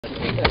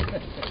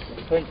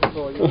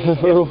24 years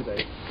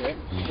yesterday. Yeah,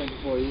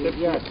 24 years.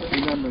 Yeah,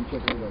 remember him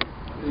checking it out.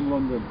 In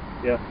London.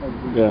 Yeah.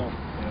 Yeah.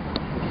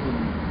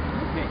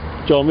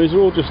 John, these are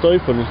all just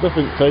open, there's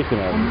nothing taken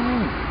out.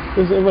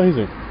 Isn't it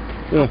amazing?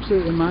 Yeah.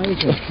 Absolutely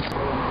amazing.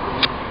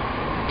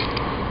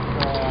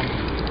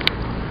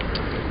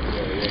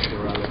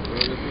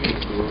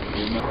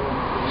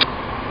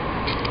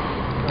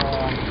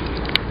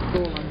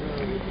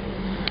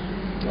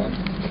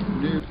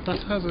 That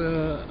has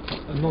a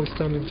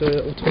non-standard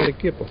automatic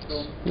gearbox.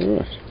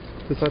 Right.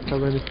 Does that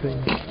have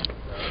anything?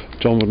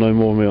 John would know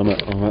more than me on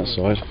that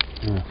side.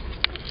 Yeah.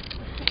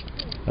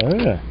 Oh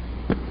yeah.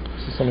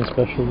 Is there something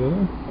special with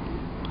it?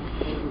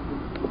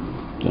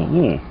 Don't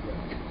know.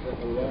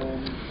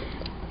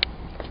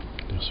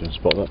 You'll soon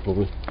spot that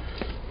probably.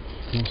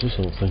 What's this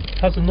whole thing? It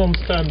has a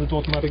non-standard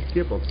automatic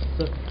gearbox. Is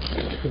that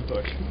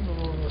conversion?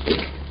 Or?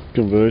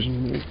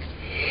 Conversion.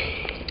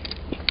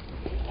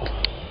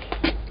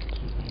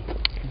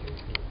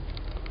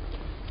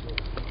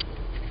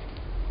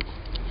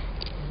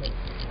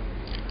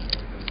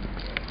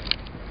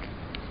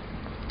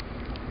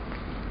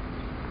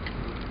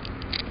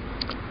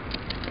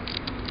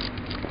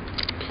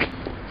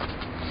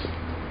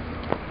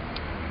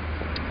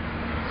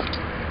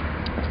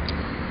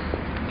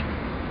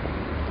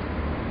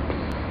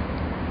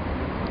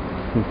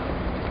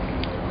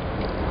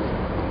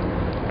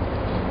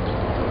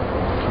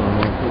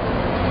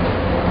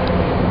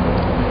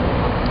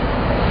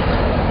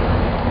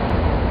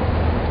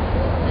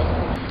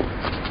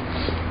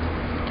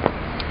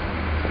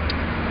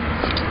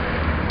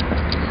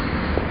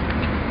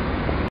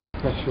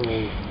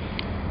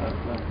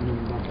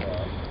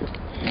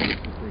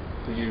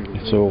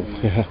 It's all,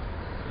 yeah.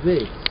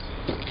 This,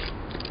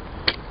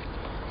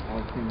 I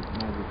think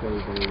maybe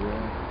goes very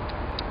well.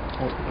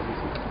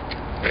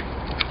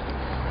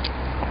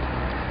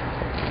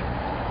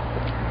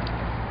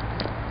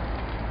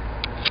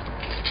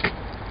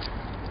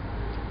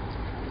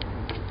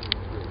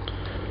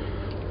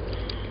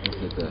 Is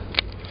it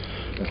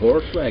a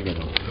horse wagon?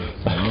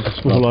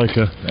 It's more like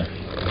a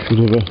sort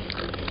of a,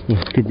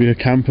 well, could be a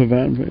camper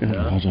van, but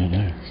yeah, I don't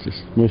know. It's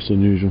just most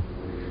unusual.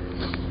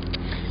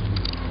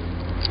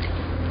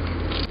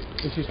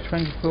 This is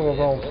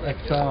 24-volt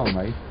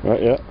ex-army.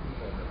 Right, yeah.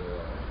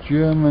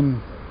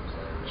 German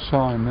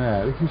sign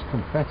there. This is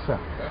compressor.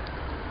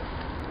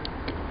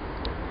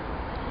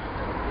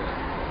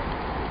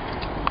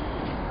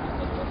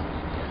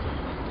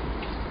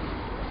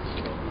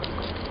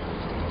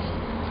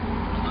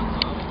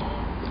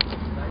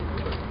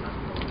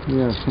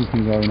 Yeah, there's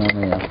something going on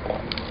here.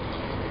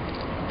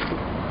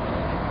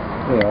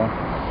 Yeah.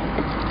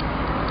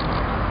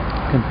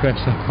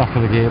 Compressor, back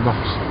of the gearbox.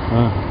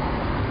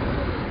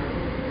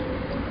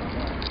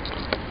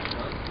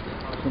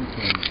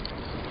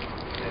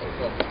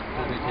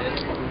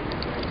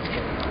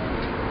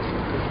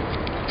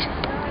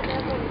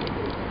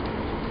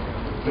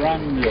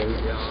 Brand new,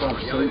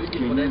 absolutely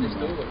new.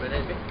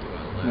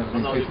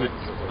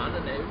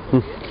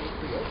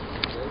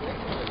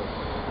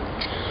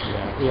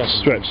 Yeah,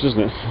 stretched, isn't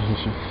it?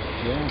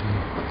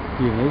 Yeah,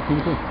 unique,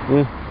 isn't it?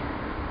 Yeah.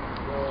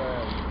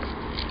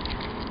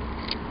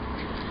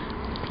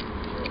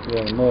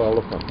 Yeah, the more I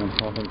look at them, I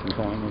think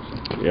containers.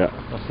 Yeah.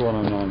 That's the one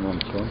on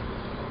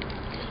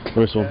 912.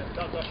 This one.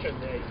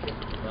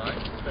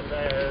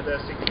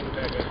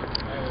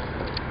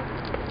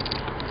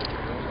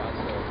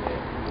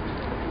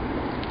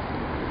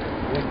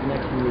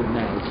 Next move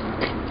now.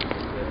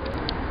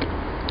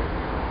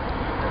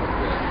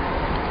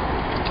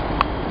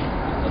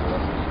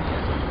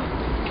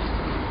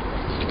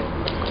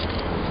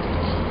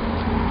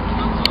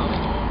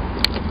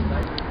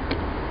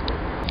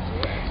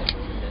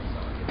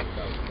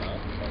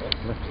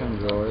 Left-hand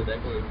drive.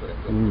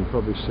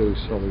 Probably so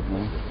solid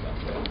now.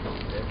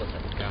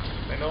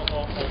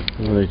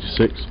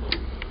 186.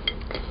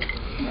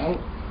 No.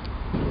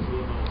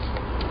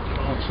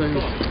 I'll see.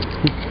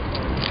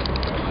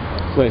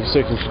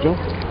 86 inch, John?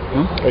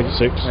 Huh?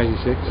 86.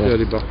 86, Yeah.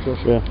 30 bucks or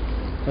so. Yeah.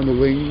 And the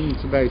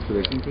wings about for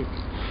this, isn't it?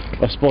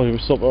 I suppose we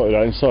stopped right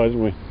there inside,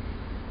 didn't we?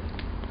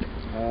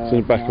 It's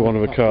in the back of one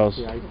of the cars.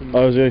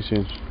 Oh, it's the 18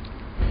 inch.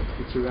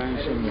 It's around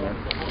somewhere,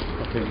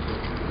 I think.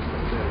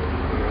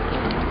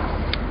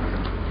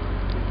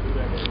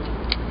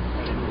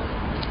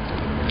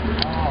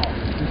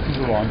 This is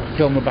the one.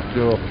 Film the back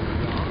door.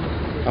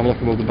 Have a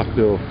look above the back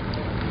door.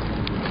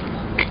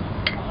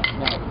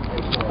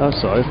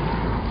 Outside.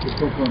 It's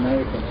come from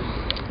America.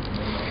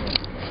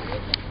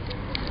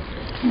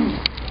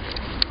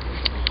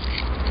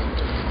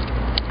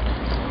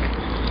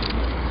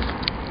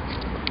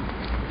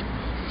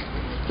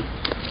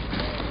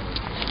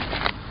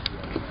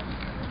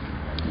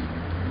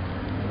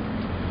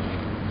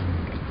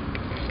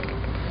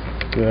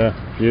 Yeah,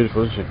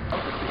 beautiful, isn't she?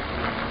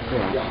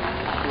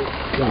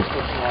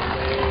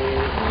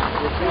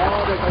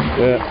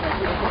 Yeah.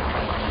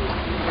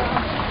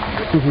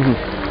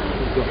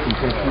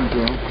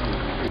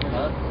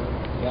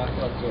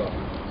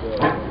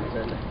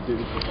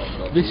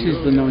 This is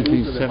the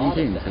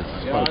 1917.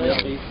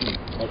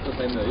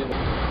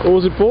 Or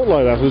was it bought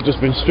like that? It's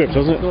just been stripped,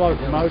 hasn't it?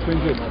 Motor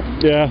engine.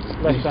 Yeah.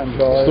 Left hand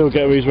drive. Still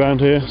get these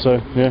round here,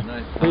 so yeah.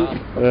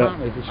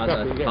 Apparently if you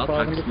scrap it you get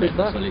 500 quid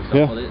back.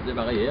 Ja. Det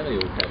varierar ju.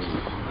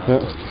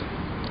 Yeah.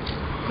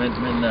 Men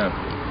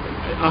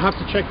I'll have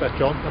to check that,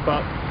 John,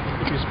 about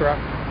if you scrap.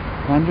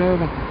 Land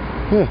Rover.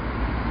 Yeah.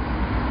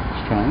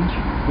 Strange.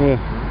 Yeah.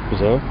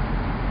 Bizarre.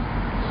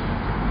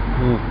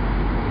 Yeah.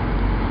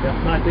 Yeah,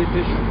 no, this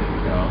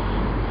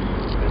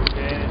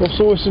What's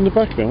all this in the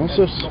back then? What's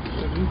this?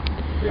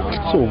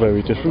 It's all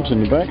very different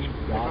in the back.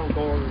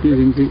 Do you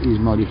think he's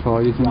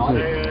modified it, isn't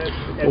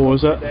it? Or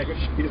is that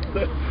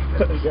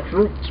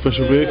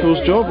special vehicles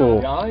job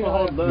or? I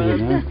don't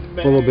know.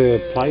 Well, there'll be a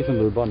plate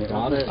under the bonnet.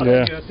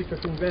 Yeah.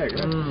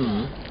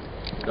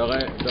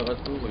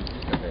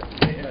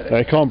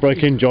 They can't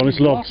break in, John, it's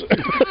locked.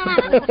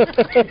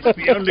 It's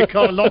the only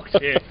car locked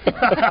here,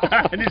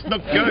 and it's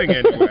not going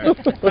anywhere.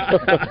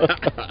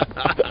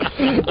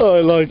 Oh,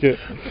 I like it.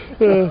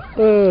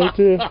 Oh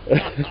dear.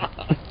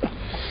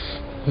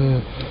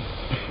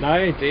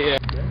 No, dear.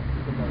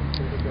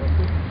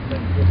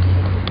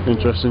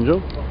 Interesting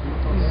job.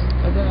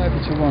 I don't know if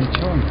it's a 1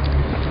 ton.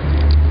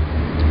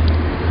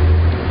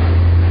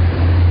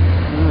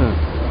 Yeah.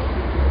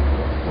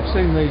 I've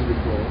seen these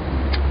before.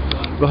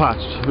 The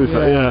hatched,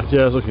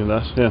 yeah, I was looking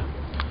at that, yeah.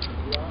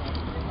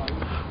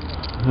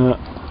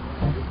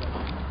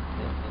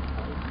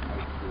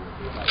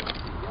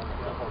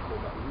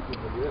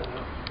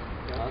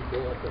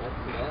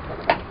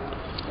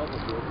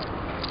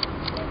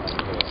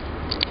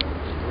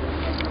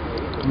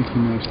 Mickey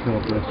Mouse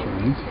Club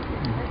restaurant.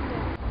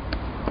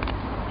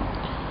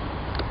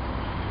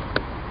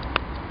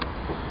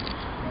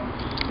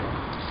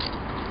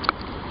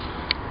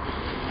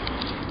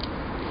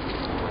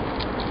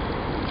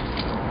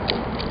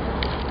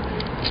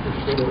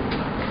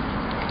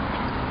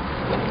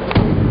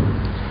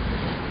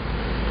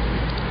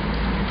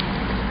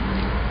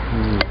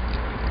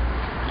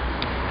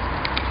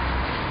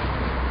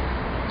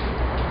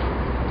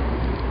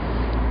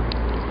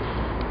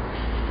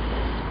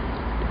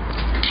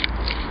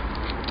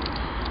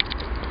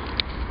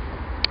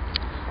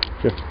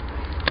 Good.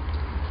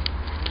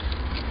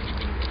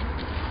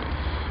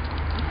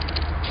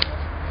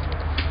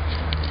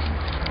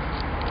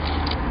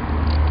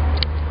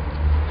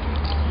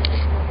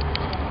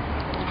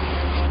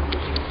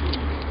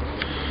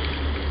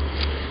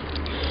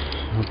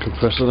 I'll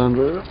compress the Land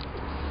Rover.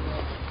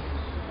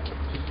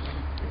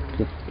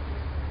 Good.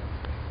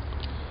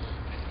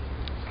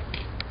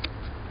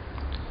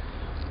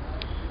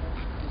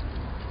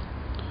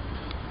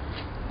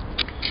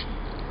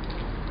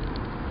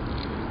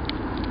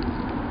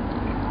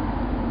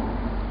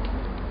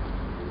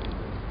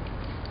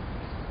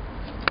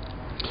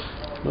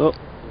 Oh,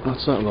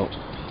 that's that lot.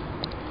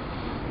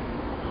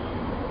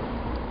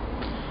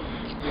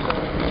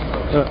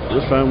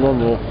 Just found one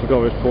more.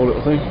 Forgot this poor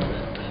little thing.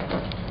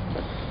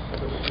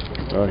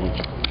 Right.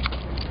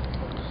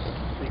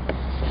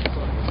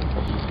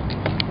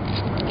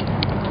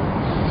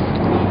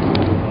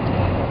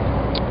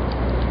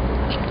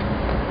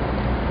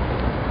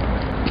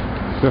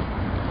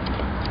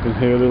 Been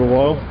here a little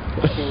while.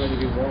 Already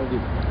been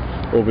welded.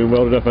 All been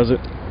welded up, has it?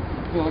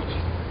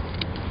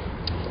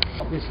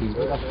 This is,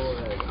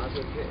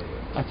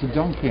 that's a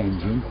donkey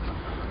engine.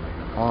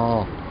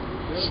 Oh,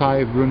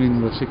 save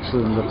running the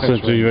 6-cylinder So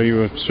petrol. do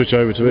you switch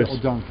over to this?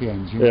 Little donkey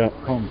engine. Yeah.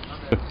 Pump.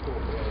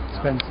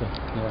 Spencer.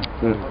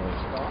 Yeah.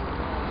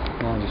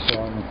 Minus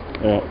Simon.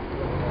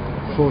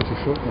 Yeah. 40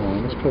 foot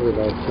long. That's probably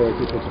about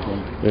 30 foot of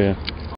pump. Yeah.